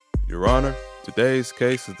Your Honor, today's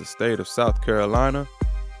case is the state of South Carolina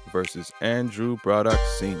versus Andrew Braddock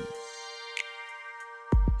Sr.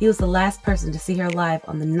 He was the last person to see her alive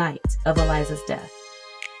on the night of Eliza's death.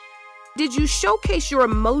 Did you showcase your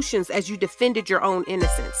emotions as you defended your own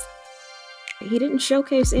innocence? He didn't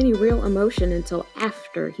showcase any real emotion until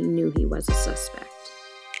after he knew he was a suspect.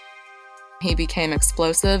 He became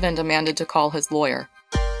explosive and demanded to call his lawyer.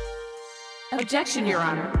 Objection, Your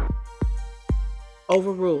Honor.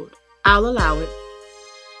 Overruled. I'll allow it.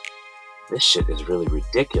 This shit is really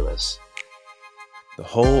ridiculous. The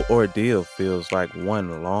whole ordeal feels like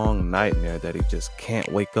one long nightmare that he just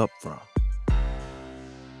can't wake up from.